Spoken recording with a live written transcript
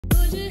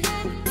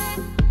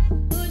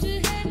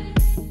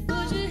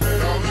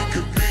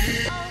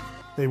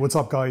Hey, what's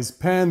up guys?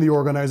 Pan the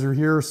organizer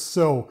here.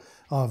 So,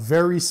 a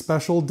very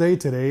special day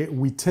today.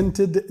 We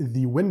tinted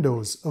the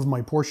windows of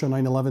my Porsche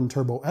 911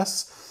 Turbo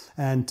S.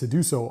 And to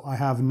do so, I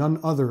have none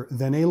other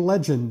than a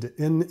legend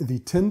in the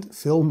tint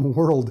film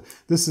world.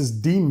 This is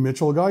Dean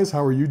Mitchell, guys.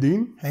 How are you,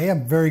 Dean? Hey,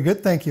 I'm very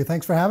good, thank you.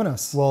 Thanks for having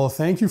us. Well,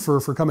 thank you for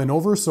coming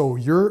over. So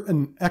you're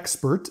an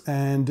expert,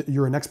 and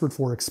you're an expert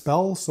for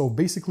XPEL. So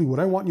basically what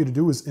I want you to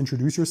do is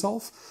introduce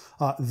yourself,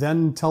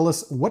 then tell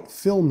us what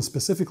film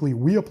specifically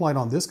we applied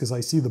on this, because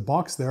I see the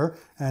box there,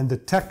 and the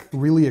tech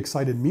really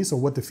excited me, so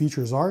what the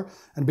features are,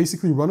 and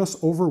basically run us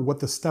over what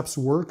the steps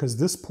were, because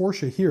this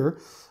Porsche here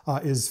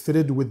is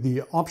fitted with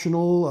the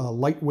optional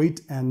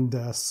lightweight and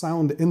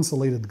sound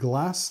insulated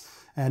glass.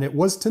 And it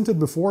was tinted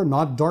before,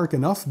 not dark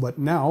enough, but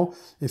now,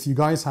 if you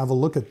guys have a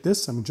look at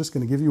this, I'm just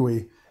gonna give you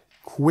a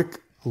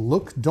quick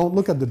look. Don't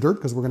look at the dirt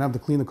because we're gonna have to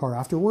clean the car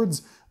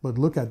afterwards, but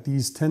look at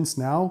these tints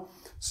now.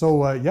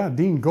 So yeah,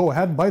 Dean, go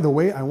ahead. By the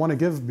way, I wanna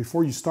give,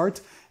 before you start,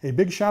 a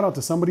big shout out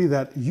to somebody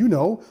that you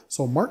know.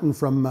 So Martin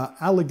from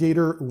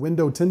Alligator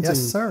Window Tinting, yes,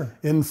 sir,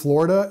 in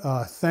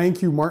Florida.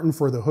 Thank you, Martin,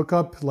 for the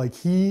hookup. Like,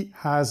 he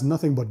has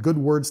nothing but good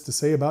words to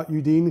say about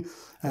you, Dean.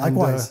 And,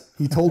 likewise.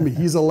 He told me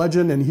he's a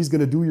legend and he's going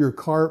to do your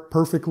car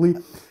perfectly.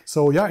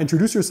 So yeah,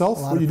 introduce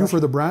yourself, what you do for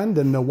the brand,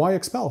 and why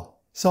XPEL.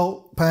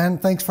 So, Pan,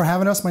 thanks for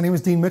having us. My name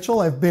is Dean Mitchell.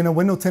 I've been a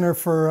window tinter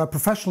for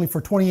professionally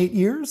for 28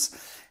 years.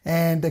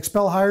 And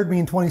XPEL hired me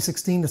in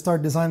 2016 to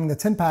start designing the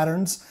tint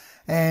patterns.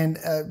 And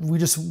we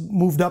just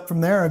moved up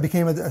from there. I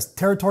became a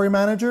territory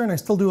manager, and I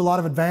still do a lot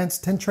of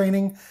advanced tint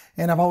training.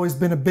 And I've always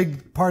been a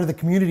big part of the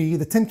community,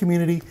 the tint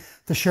community,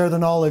 to share the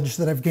knowledge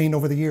that I've gained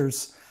over the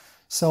years.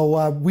 So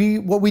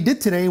what we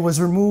did today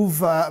was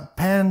remove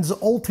Pan's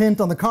old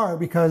tint on the car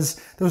because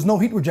there was no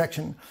heat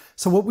rejection.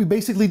 So what we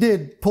basically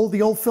did, pulled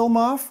the old film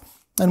off,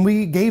 and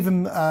we gave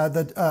him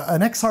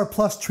an XR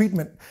Plus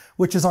treatment,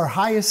 which is our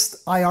highest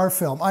IR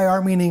film.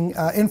 IR meaning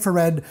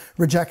infrared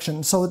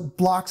rejection. So it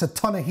blocks a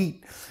ton of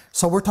heat.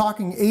 So we're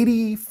talking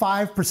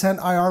 85%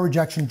 IR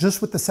rejection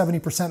just with the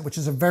 70%, which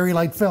is a very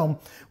light film,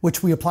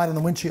 which we applied on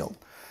the windshield.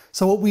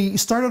 So what we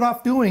started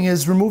off doing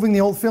is removing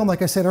the old film,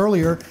 like I said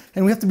earlier,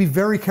 and we have to be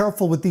very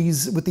careful with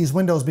these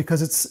windows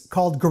because it's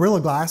called Gorilla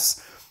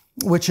Glass,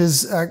 which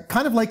is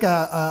kind of like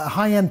a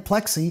high-end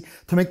plexi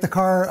to make the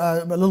car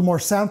a little more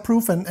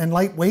soundproof and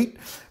lightweight,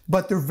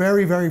 but they're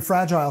very, very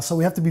fragile. So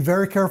we have to be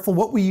very careful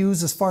what we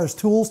use as far as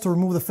tools to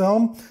remove the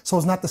film so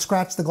as not to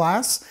scratch the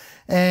glass.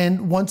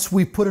 And once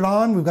we put it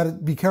on, we've got to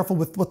be careful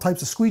with what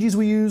types of squeegees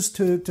we use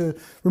to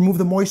remove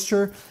the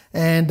moisture.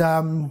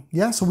 And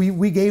yeah, so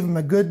we gave them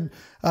a good,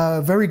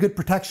 very good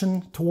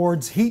protection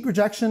towards heat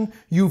rejection,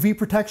 UV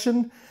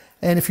protection.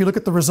 And if you look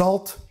at the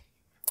result,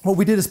 what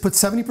we did is put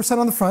 70%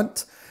 on the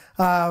front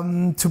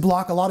to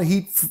block a lot of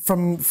heat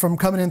from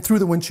coming in through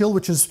the windshield,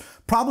 which is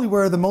probably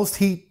where the most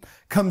heat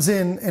comes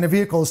in a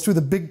vehicle, is through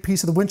the big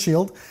piece of the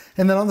windshield.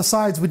 And then on the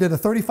sides, we did a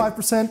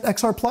 35%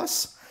 XR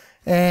Plus.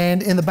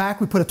 And in the back,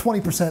 we put a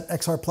 20%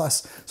 XR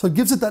Plus. So it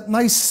gives it that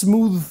nice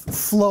smooth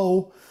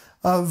flow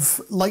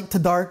of light to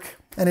dark,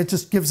 and it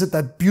just gives it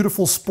that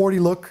beautiful sporty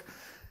look.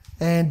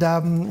 And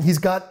he's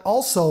got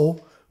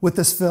also, with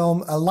this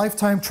film, a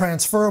lifetime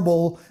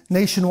transferable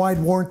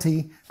nationwide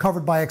warranty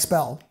covered by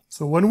XPEL.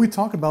 So when we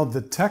talk about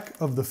the tech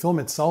of the film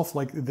itself,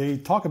 like they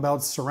talk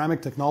about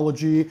ceramic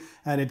technology,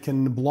 and it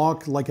can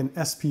block like an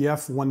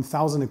SPF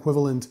 1000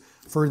 equivalent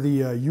for the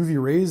UV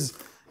rays.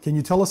 Can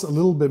you tell us a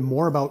little bit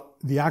more about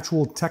the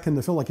actual tech in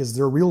the film? Like, is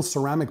there real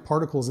ceramic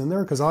particles in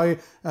there? Because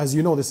as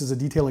you know, this is a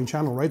detailing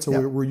channel, right? So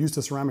we're used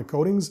to ceramic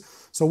coatings.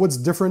 So what's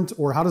different,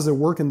 or how does it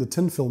work in the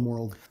tint film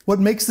world? What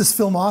makes this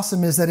film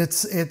awesome is that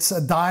it's a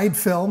dyed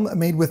film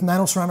made with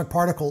nanoceramic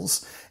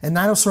particles. And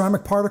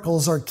nanoceramic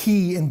particles are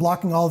key in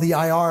blocking all the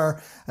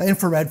IR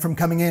infrared from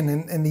coming in.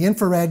 And the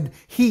infrared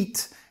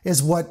heat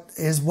is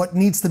what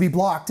needs to be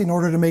blocked in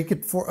order to make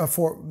it for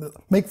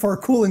a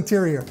cool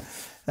interior.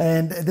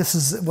 And this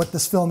is what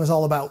this film is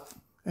all about.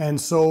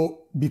 And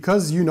so,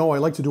 because you know, I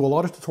like to do a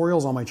lot of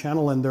tutorials on my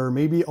channel, and there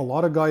may be a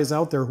lot of guys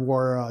out there who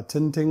are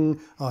tinting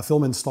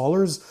film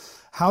installers.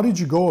 How did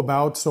you go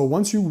about, so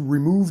once you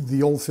removed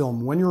the old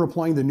film, when you're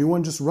applying the new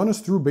one, just run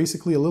us through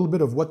basically a little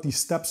bit of what these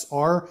steps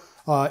are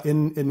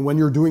in when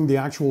you're doing the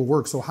actual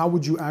work. So how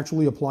would you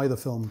actually apply the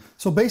film?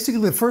 So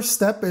basically the first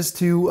step is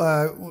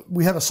to,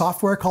 we have a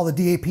software called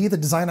the DAP, the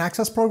Design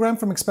Access Program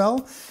from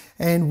XPEL.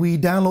 And we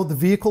download the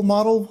vehicle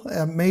model,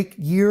 make,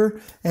 year,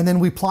 and then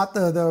we plot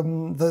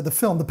the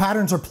film. The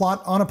patterns are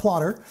plot on a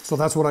plotter. So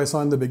that's what I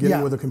saw in the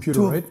beginning with a computer,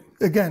 right?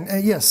 Again,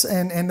 yes,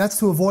 and that's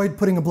to avoid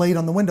putting a blade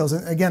on the windows.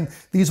 And again,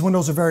 these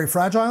windows are very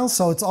fragile,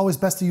 so it's always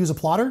best to use a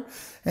plotter.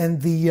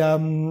 And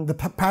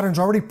the pattern's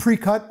already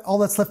pre-cut. All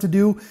that's left to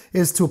do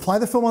is to apply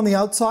the film on the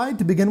outside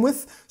to begin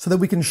with, so that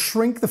we can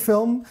shrink the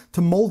film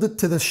to mold it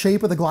to the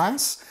shape of the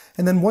glass.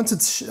 And then once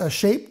it's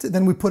shaped,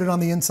 then we put it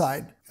on the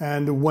inside.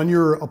 And when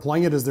you're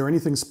applying it, is there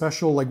anything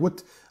special? Like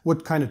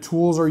what kind of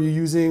tools are you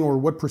using, or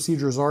what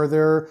procedures are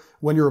there?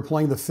 When you're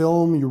applying the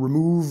film, you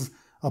remove,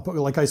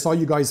 like I saw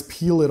you guys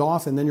peel it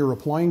off and then you're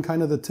applying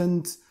kind of the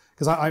tint.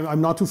 Because I'm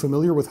not too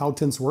familiar with how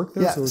tints work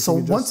there. Yeah, so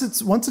once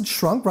it's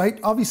shrunk, right,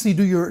 obviously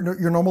do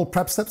your normal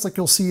prep steps like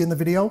you'll see in the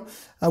video,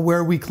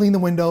 where we clean the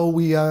window.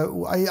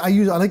 I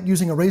like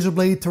using a razor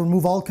blade to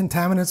remove all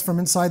contaminants from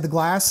inside the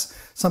glass.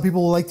 Some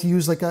people like to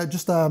use like a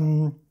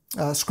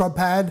scrub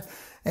pad,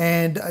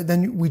 and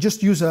then we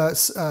just use a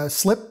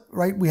slip,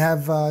 right? We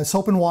have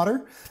soap and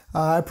water.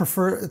 I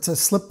prefer, it's a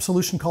slip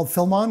solution called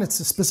Film-On. It's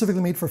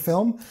specifically made for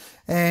film.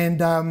 And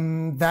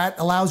that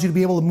allows you to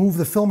be able to move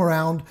the film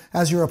around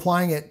as you're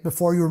applying it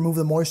before you remove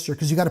the moisture,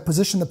 because you got to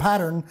position the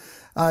pattern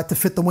to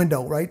fit the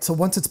window, right? So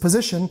once it's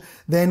positioned,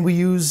 then we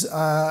use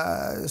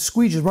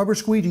squeegees, rubber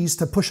squeegees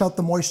to push out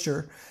the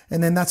moisture.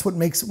 And then that's what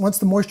makes, once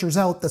the moisture is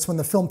out, that's when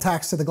the film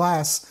tacks to the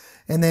glass.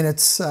 And then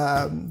it's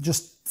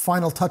just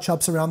final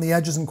touch-ups around the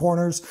edges and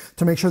corners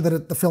to make sure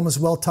that the film is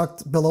well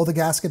tucked below the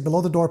gasket,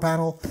 below the door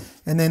panel,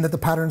 and then that the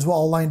patterns were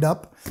all lined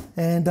up.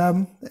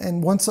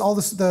 And once all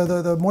this,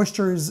 the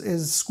moisture is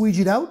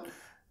squeegeed out,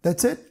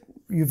 that's it.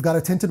 You've got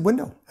a tinted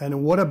window.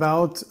 And what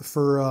about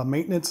for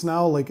maintenance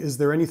now? Like, is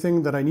there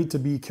anything that I need to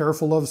be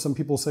careful of? Some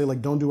people say,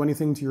 like, don't do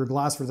anything to your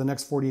glass for the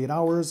next 48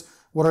 hours.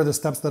 What are the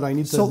steps that I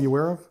need to be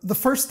aware of? The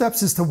first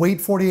steps is to wait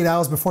 48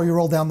 hours before you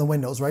roll down the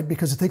windows, right?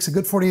 Because it takes a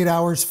good 48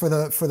 hours for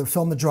the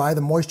film to dry,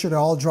 the moisture to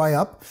all dry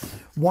up.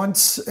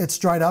 Once it's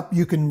dried up,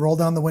 you can roll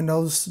down the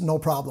windows, no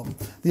problem.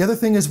 The other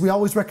thing is we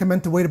always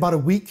recommend to wait about a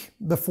week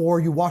before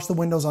you wash the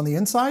windows on the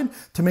inside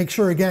to make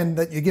sure, again,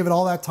 that you give it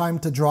all that time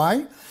to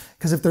dry.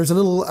 Because if there's a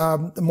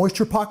little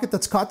moisture pocket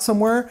that's caught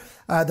somewhere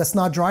that's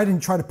not dried and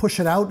you try to push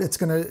it out,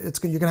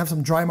 you're gonna have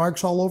some dry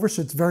marks all over.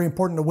 So it's very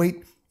important to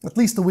wait at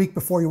least a week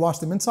before you wash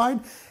them inside.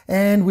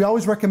 And we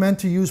always recommend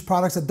to use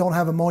products that don't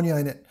have ammonia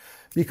in it,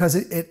 because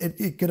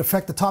it could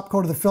affect the top coat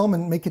of the film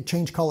and make it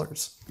change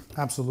colors.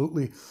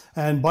 Absolutely.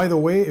 And by the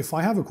way, if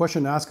I have a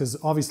question to ask, because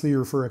obviously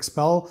you're for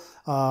XPEL,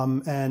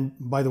 and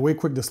by the way,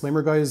 quick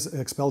disclaimer guys,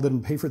 XPEL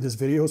didn't pay for this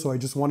video, so I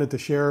just wanted to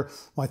share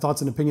my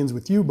thoughts and opinions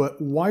with you, but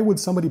why would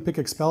somebody pick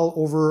XPEL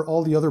over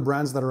all the other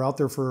brands that are out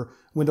there for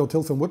window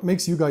tilt film? What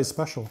makes you guys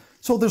special?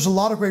 So there's a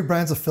lot of great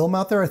brands of film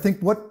out there. I think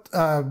what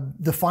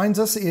defines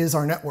us is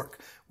our network.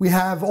 We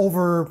have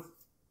over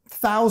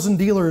 1,000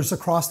 dealers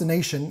across the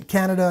nation,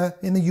 Canada,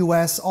 in the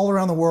US, all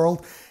around the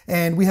world.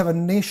 And we have a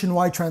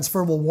nationwide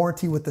transferable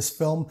warranty with this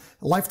film,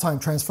 a lifetime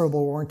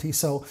transferable warranty.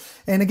 So,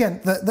 and again,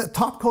 the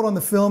top coat on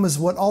the film is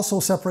what also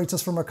separates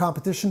us from our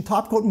competition.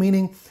 Top coat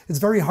meaning it's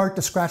very hard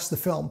to scratch the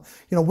film.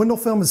 You know, window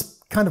film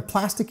is kind of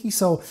plasticky.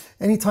 So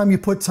anytime you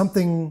put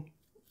something,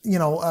 you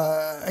know,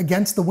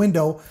 against the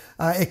window,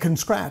 it can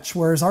scratch.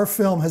 Whereas our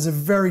film has a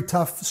very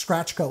tough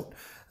scratch coat.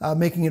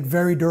 Making it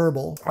very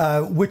durable,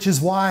 which is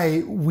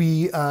why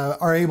we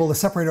are able to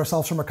separate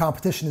ourselves from our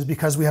competition, is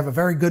because we have a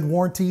very good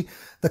warranty.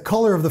 The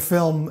color of the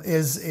film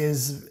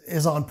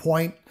is on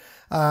point,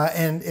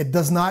 and it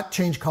does not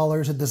change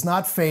colors. It does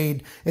not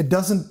fade. It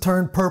doesn't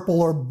turn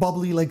purple or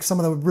bubbly like some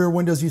of the rear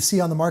windows you see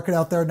on the market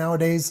out there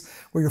nowadays,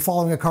 where you're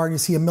following a car and you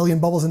see a million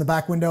bubbles in the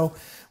back window.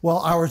 Well,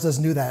 ours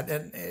doesn't do that.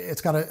 And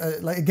it's got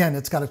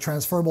it's got a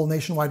transferable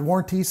nationwide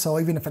warranty. So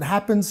even if it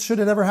happens, should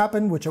it ever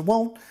happen, which it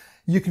won't,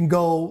 you can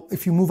go,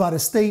 if you move out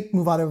of state,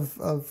 move out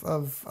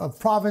of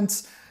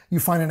province, you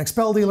find an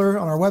XPEL dealer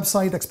on our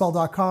website,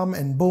 xpel.com,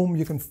 and boom,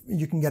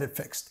 you can get it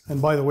fixed. And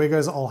by the way,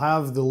 guys, I'll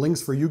have the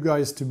links for you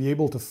guys to be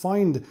able to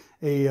find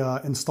a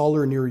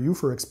installer near you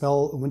for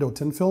XPEL window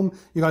tint film.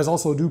 You guys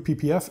also do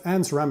PPF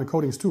and ceramic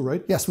coatings too,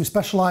 right? Yes, we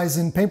specialize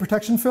in paint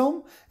protection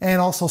film and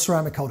also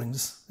ceramic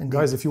coatings. And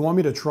guys, if you want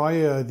me to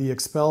try the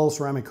XPEL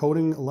ceramic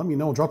coating, let me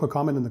know. Drop a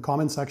comment in the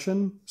comment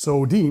section.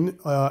 So Dean,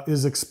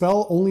 is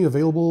XPEL only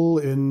available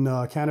in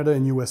Canada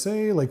and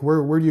USA? Like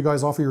where do you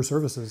guys offer your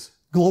services?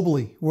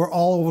 Globally, we're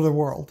all over the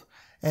world.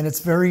 And it's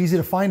very easy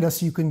to find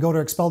us. You can go to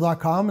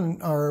xpel.com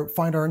or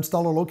find our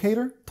installer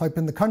locator, type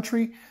in the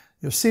country,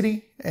 your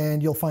city,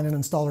 and you'll find an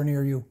installer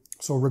near you.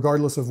 So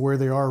regardless of where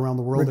they are around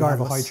the world, they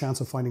have a high chance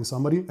of finding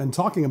somebody. And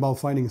talking about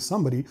finding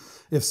somebody,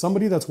 if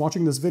somebody that's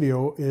watching this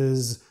video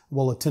is,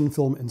 well, a tin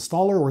film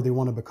installer, or they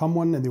want to become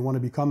one and they want to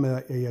become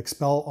a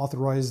XPEL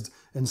authorized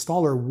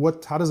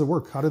installer, how does it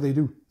work? How do they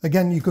do?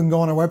 Again, you can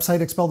go on our website,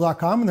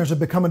 xpel.com, and there's a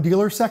become a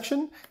dealer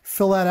section.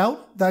 Fill that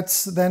out.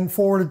 That's then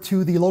forwarded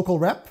to the local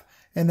rep.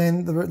 And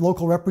then the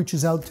local rep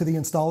reaches out to the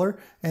installer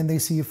and they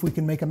see if we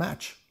can make a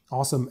match.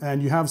 Awesome.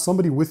 And you have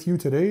somebody with you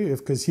today,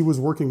 because he was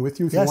working with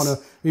you. If you want to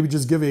maybe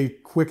just give a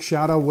quick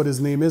shout out what his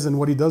name is and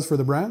what he does for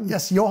the brand.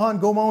 Yes,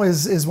 Johan Gomo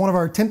is one of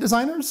our tint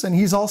designers, and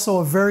he's also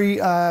a very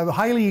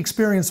highly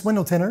experienced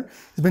window tinter.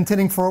 He's been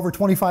tinting for over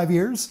 25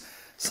 years.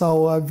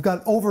 So I've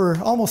got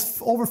almost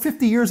over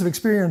 50 years of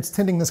experience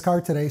tinting this car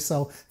today.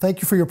 So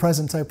thank you for your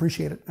presence. I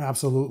appreciate it.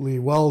 Absolutely.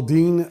 Well,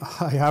 Dean,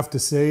 I have to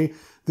say,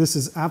 this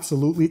is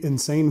absolutely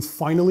insane.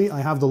 Finally, I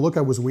have the look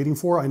I was waiting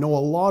for. I know a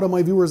lot of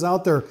my viewers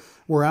out there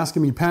were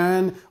asking me,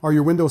 Pan, are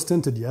your windows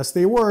tinted? Yes,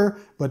 they were,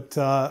 but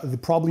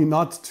probably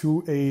not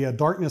to a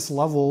darkness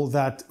level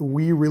that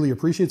we really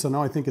appreciate. So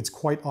now I think it's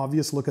quite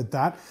obvious. Look at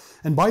that.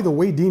 And by the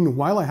way, Dean,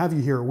 while I have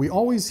you here, we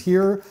always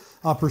hear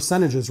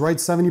percentages, right?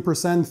 70%,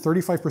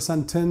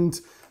 35%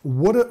 tint.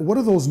 What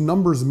do those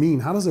numbers mean?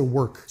 How does it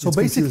work? So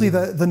basically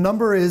the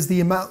number is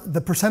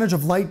the percentage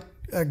of light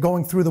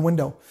going through the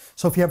window.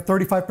 So if you have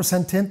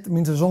 35% tint, it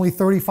means there's only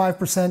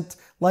 35%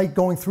 light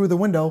going through the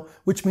window,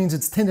 which means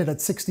it's tinted at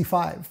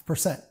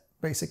 65%,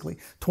 basically.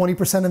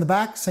 20% in the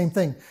back, same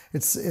thing.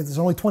 There's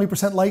only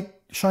 20% light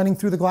shining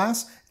through the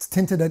glass. It's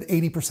tinted at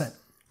 80%.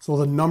 So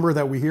the number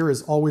that we hear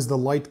is always the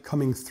light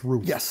coming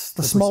through. Yes,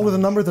 the smaller the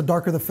number, the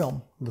darker the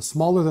film. The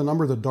smaller the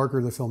number, the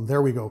darker the film.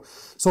 There we go.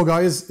 So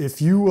guys, if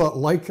you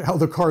like how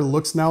the car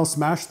looks now,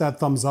 smash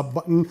that thumbs up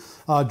button.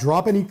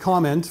 Drop any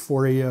comment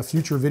for a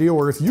future video,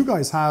 or if you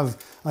guys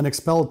have an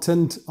XPEL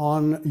tint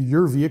on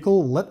your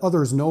vehicle, let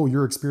others know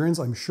your experience.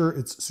 I'm sure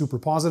it's super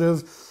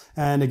positive.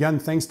 And again,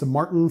 thanks to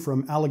Martin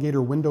from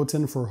Alligator Window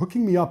Tint for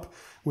hooking me up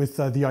with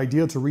the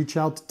idea to reach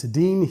out to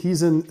Dean.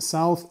 He's in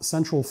South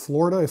Central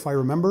Florida, if I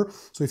remember.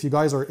 So if you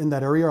guys are in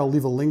that area, I'll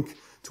leave a link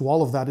to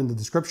all of that in the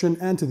description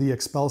and to the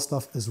XPEL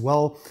stuff as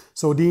well.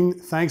 So Dean,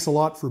 thanks a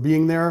lot for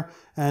being there.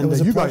 And it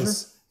was a you pleasure.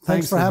 guys,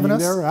 thanks for having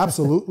us. There.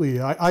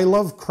 Absolutely. I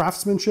love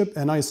craftsmanship,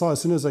 and as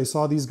soon as I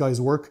saw these guys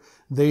work,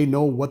 they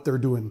know what they're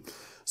doing.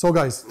 So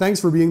guys, thanks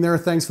for being there.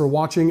 Thanks for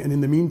watching. And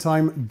in the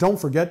meantime, don't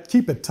forget,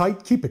 keep it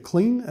tight, keep it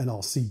clean, and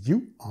I'll see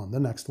you on the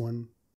next one.